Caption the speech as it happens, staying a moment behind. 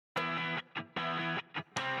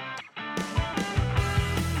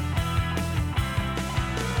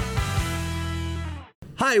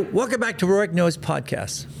Hi, welcome back to Rorik Knows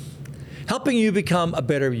Podcast, helping you become a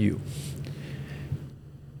better you.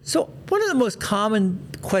 So one of the most common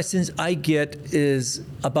questions I get is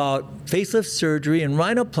about facelift surgery and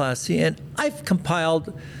rhinoplasty, and I've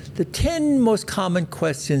compiled the 10 most common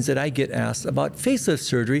questions that I get asked about facelift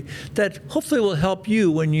surgery that hopefully will help you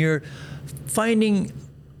when you're trying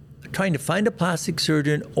to find a plastic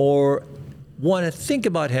surgeon or want to think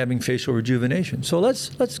about having facial rejuvenation. So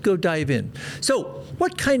let's go dive in. So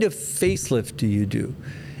what kind of facelift do you do?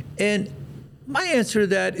 And my answer to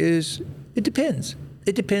that is it depends.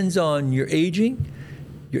 It depends on your aging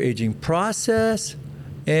process,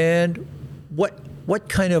 and what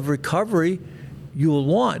kind of recovery you will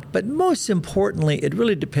want. But most importantly, it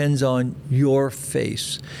really depends on your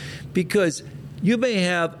face, because you may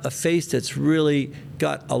have a face that's really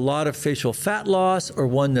got a lot of facial fat loss or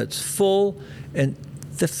one that's full, and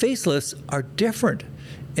the facelifts are different.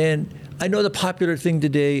 And I know the popular thing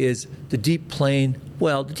today is the deep plane.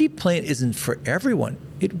 Well, the deep plane isn't for everyone.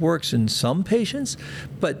 It works in some patients,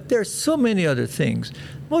 but there's so many other things.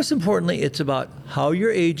 Most importantly, it's about how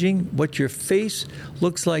you're aging, what your face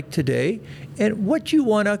looks like today, and what you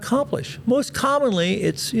want to accomplish. Most commonly,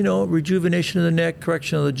 it's, rejuvenation of the neck,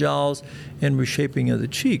 correction of the jowls, and reshaping of the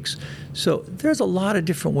cheeks. So there's a lot of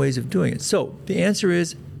different ways of doing it. So the answer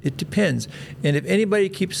is, it depends. And if anybody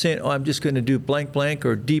keeps saying, oh, I'm just going to do blank blank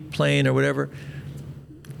or deep plane or whatever,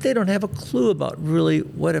 they don't have a clue about really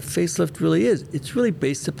what a facelift really is. It's really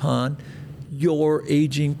based upon your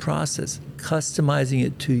aging process, customizing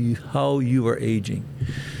it to you, how you are aging.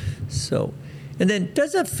 So, and then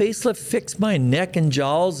does a facelift fix my neck and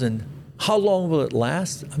jowls, and how long will it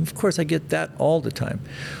last? Of course, I get that all the time.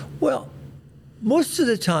 Well, most of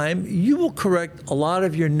the time, you will correct a lot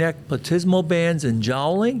of your neck platysmal bands and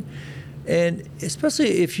jowling, and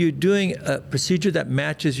especially if you're doing a procedure that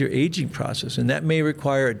matches your aging process, and that may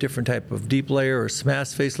require a different type of deep layer or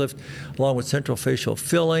SMAS facelift along with central facial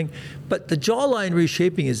filling. But the jawline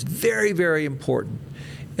reshaping is very, very important.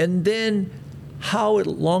 And then how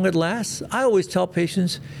long it lasts, I always tell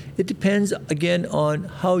patients it depends, again, on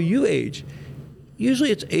how you age.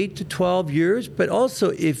 Usually it's 8 to 12 years, but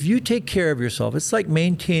also if you take care of yourself, it's like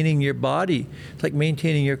maintaining your body. It's like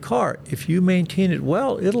maintaining your car. If you maintain it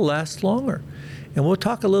well, it'll last longer. And we'll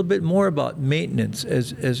talk a little bit more about maintenance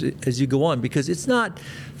as you go on, because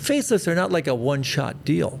facelifts are not like a one-shot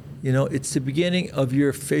deal. It's the beginning of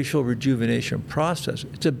your facial rejuvenation process.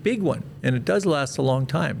 It's a big one, and it does last a long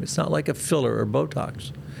time. It's not like a filler or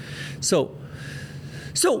Botox. So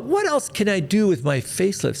what else can I do with my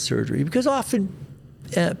facelift surgery? Because often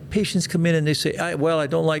patients come in and they say, I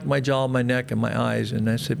don't like my jaw, my neck, and my eyes. And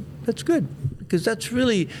I said, that's good, because that's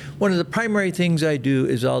really one of the primary things I do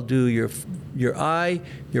is I'll do your eye,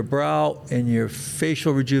 your brow, and your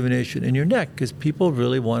facial rejuvenation in your neck, because people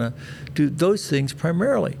really want to do those things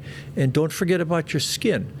primarily. And don't forget about your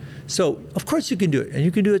skin. So, of course, you can do it, and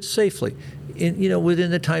you can do it safely.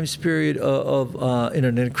 Within the time period of in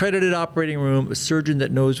an accredited operating room, a surgeon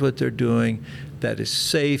that knows what they're doing, that is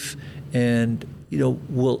safe, and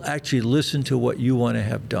will actually listen to what you want to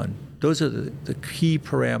have done. Those are the key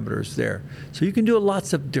parameters there. So you can do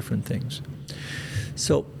lots of different things.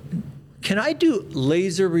 So, can I do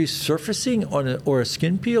laser resurfacing or a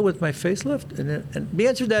skin peel with my facelift? And the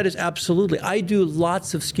answer to that is absolutely. I do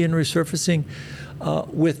lots of skin resurfacing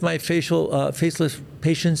with my facelift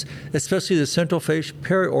patients, especially the central face,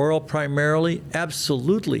 perioral primarily,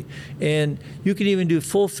 absolutely. And you can even do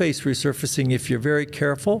full face resurfacing if you're very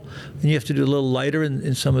careful, and you have to do a little lighter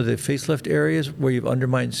in some of the facelift areas where you've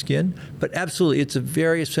undermined skin. But absolutely, it's a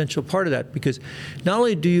very essential part of that, because not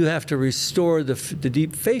only do you have to restore the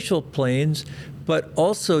deep facial planes, but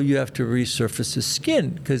also you have to resurface the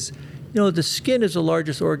skin, because the skin is the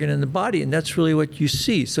largest organ in the body, and that's really what you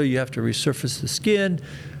see. So you have to resurface the skin.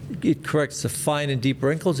 It corrects the fine and deep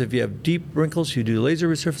wrinkles. If you have deep wrinkles, you do laser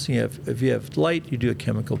resurfacing. If you have light, you do a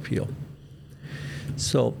chemical peel.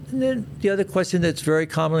 So, and then the other question that's very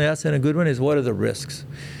commonly asked, and a good one, is what are the risks?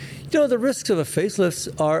 The risks of a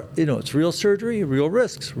facelift are, it's real surgery, real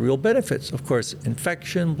risks, real benefits. Of course,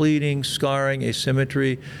 infection, bleeding, scarring,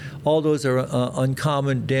 asymmetry, all those are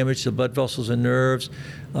uncommon damage to blood vessels and nerves.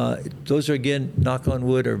 Those are, again, knock on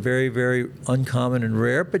wood, are very, very uncommon and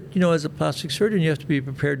rare. But, as a plastic surgeon, you have to be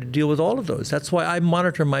prepared to deal with all of those. That's why I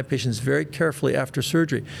monitor my patients very carefully after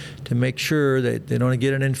surgery to make sure that they don't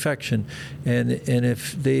get an infection. And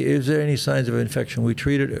if there any signs of infection, we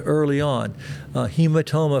treat it early on.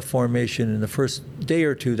 Hematoma formation in the first day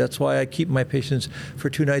or two. That's why I keep my patients for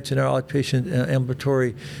 2 nights in our outpatient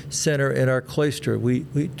ambulatory center in our cloister. We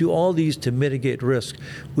do all these to mitigate risk.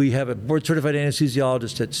 We have a board-certified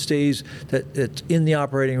anesthesiologist that stays, that's in the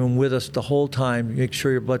operating room with us the whole time. Make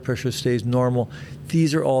sure your blood pressure stays normal.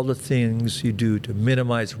 These are all the things you do to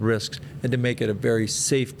minimize risks and to make it a very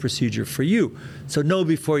safe procedure for you. So know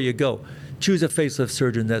before you go. Choose a facelift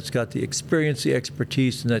surgeon that's got the experience, the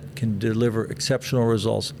expertise, and that can deliver exceptional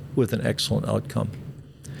results with an excellent outcome.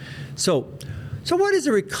 So what is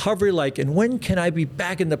a recovery like, and when can I be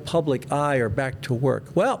back in the public eye or back to work?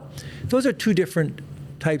 Well, those are two different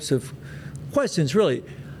types of questions, really.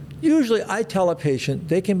 Usually I tell a patient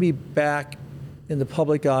they can be back in the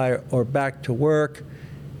public eye or back to work,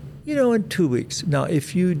 in 2 weeks. Now,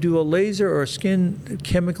 if you do a laser or a skin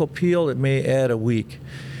chemical peel, it may add a week.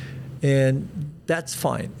 And that's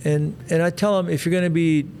fine. And I tell them if you're going to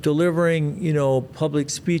be delivering, public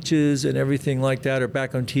speeches and everything like that or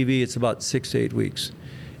back on TV, it's about 6 to 8 weeks.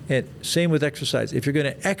 And same with exercise. If you're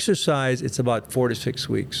going to exercise, it's about 4 to 6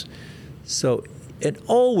 weeks. So, and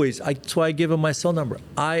always, that's why I give them my cell number.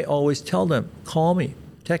 I always tell them, call me,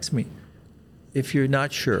 text me if you're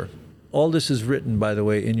not sure. All this is written, by the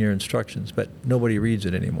way, in your instructions, but nobody reads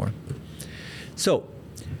it anymore. So,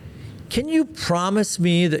 can you promise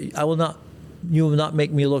me that you will not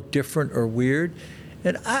make me look different or weird?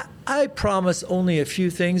 And I promise only a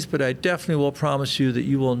few things, but I definitely will promise you that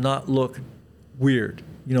you will not look weird.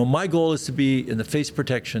 My goal is to be in the face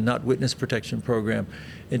protection, not witness protection program,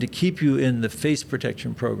 and to keep you in the face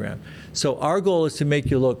protection program. So our goal is to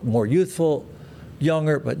make you look more youthful,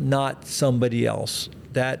 younger, but not somebody else.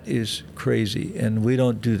 That is crazy, and we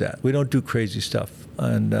don't do that. We don't do crazy stuff,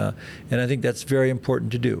 and I think that's very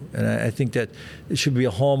important to do. And I think that it should be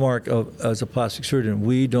a hallmark of as a plastic surgeon.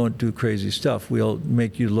 We don't do crazy stuff. We'll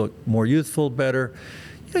make you look more youthful, better.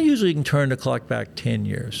 Usually you can turn the clock back 10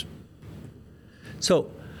 years.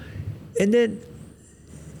 So, and then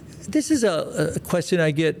this is a question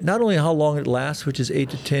I get, not only how long it lasts, which is 8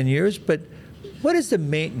 to 10 years, but what is the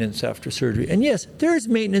maintenance after surgery? And yes, there is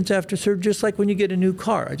maintenance after surgery, just like when you get a new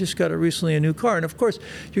car. I just got recently a new car, and of course,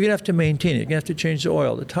 you're going to have to maintain it. You're going to have to change the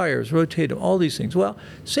oil, the tires, rotate them, all these things. Well,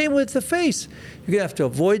 same with the face. You're going to have to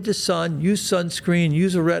avoid the sun, use sunscreen,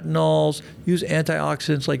 use retinols, use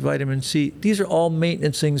antioxidants like vitamin C. These are all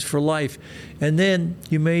maintenance things for life. And then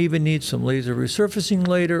you may even need some laser resurfacing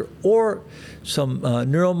later or some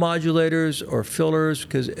neuromodulators or fillers,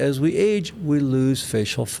 because as we age, we lose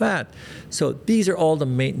facial fat. So these are all the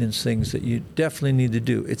maintenance things that you definitely need to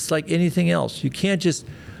do. It's like anything else. You can't just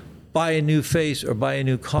buy a new face or buy a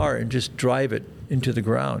new car and just drive it into the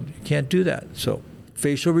ground. You can't do that. So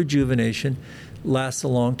facial rejuvenation lasts a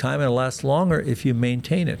long time, and it lasts longer if you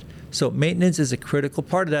maintain it. So maintenance is a critical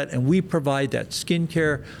part of that, and we provide that.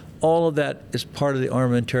 Skincare, all of that is part of the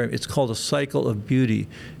armamentarium. It's called a cycle of beauty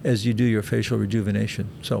as you do your facial rejuvenation.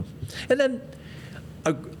 So, and then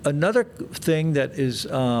another thing that is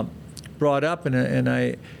brought up, and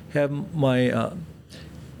I have my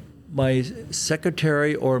my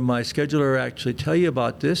secretary or my scheduler actually tell you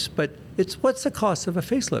about this, but it's what's the cost of a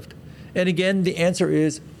facelift? And again, the answer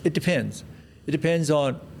is it depends. It depends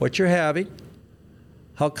on what you're having,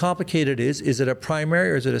 how complicated it is. Is it a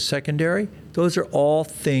primary or is it a secondary? Those are all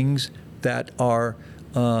things that are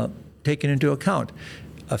taken into account.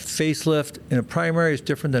 A facelift in a primary is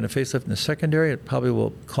different than a facelift in a secondary. It probably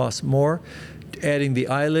will cost more. Adding the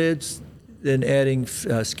eyelids, then adding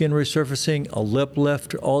skin resurfacing, a lip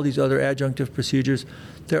lift, all these other adjunctive procedures,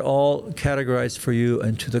 they're all categorized for you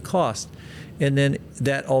and to the cost. And then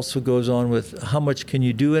that also goes on with how much can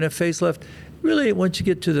you do in a facelift. Really, once you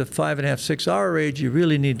get to the 5.5, 6 hour range, you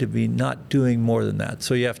really need to be not doing more than that.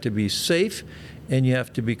 So you have to be safe and you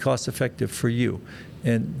have to be cost effective for you.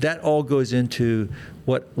 And that all goes into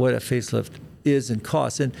what a facelift is and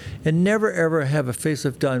costs. And never ever have a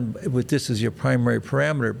facelift done with this as your primary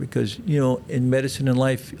parameter, because, in medicine and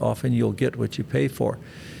life, often you'll get what you pay for.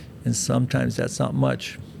 And sometimes that's not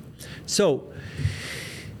much. So,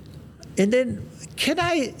 and then, can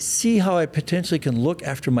I see how I potentially can look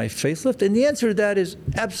after my facelift? And the answer to that is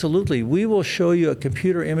absolutely. We will show you a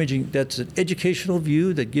computer imaging that's an educational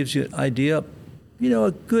view that gives you an idea,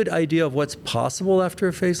 a good idea of what's possible after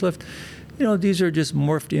a facelift. These are just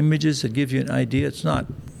morphed images that give you an idea. It's not,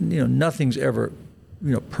 nothing's ever,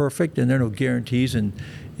 perfect, and there are no guarantees in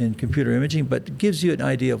computer imaging, but it gives you an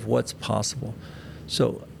idea of what's possible.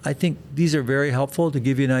 So I think these are very helpful to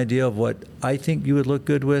give you an idea of what I think you would look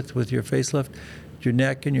good with your facelift, your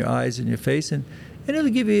neck and your eyes and your face, and it'll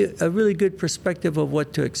give you a really good perspective of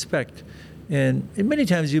what to expect. And many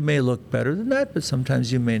times you may look better than that, but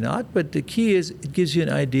sometimes you may not. But the key is it gives you an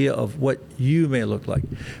idea of what you may look like.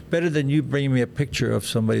 Better than you bringing me a picture of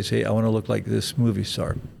somebody, say, I want to look like this movie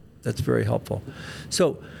star. That's very helpful.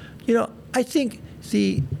 So, I think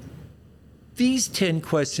the these 10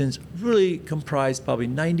 questions really comprise probably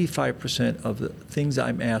 95% of the things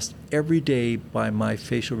I'm asked every day by my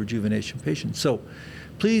facial rejuvenation patients. So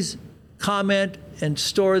please comment and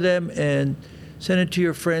store them and send it to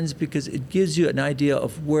your friends, because it gives you an idea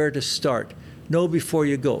of where to start. Know before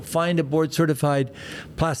you go. Find a board-certified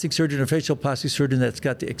plastic surgeon or facial plastic surgeon that's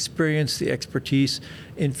got the experience, the expertise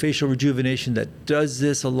in facial rejuvenation, that does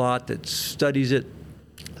this a lot, that studies it,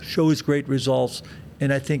 shows great results,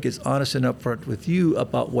 and I think is honest and upfront with you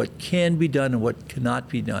about what can be done and what cannot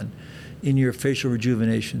be done in your facial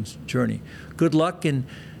rejuvenation journey. Good luck, and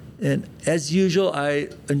as usual, I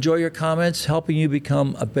enjoy your comments, helping you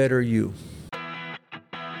become a better you.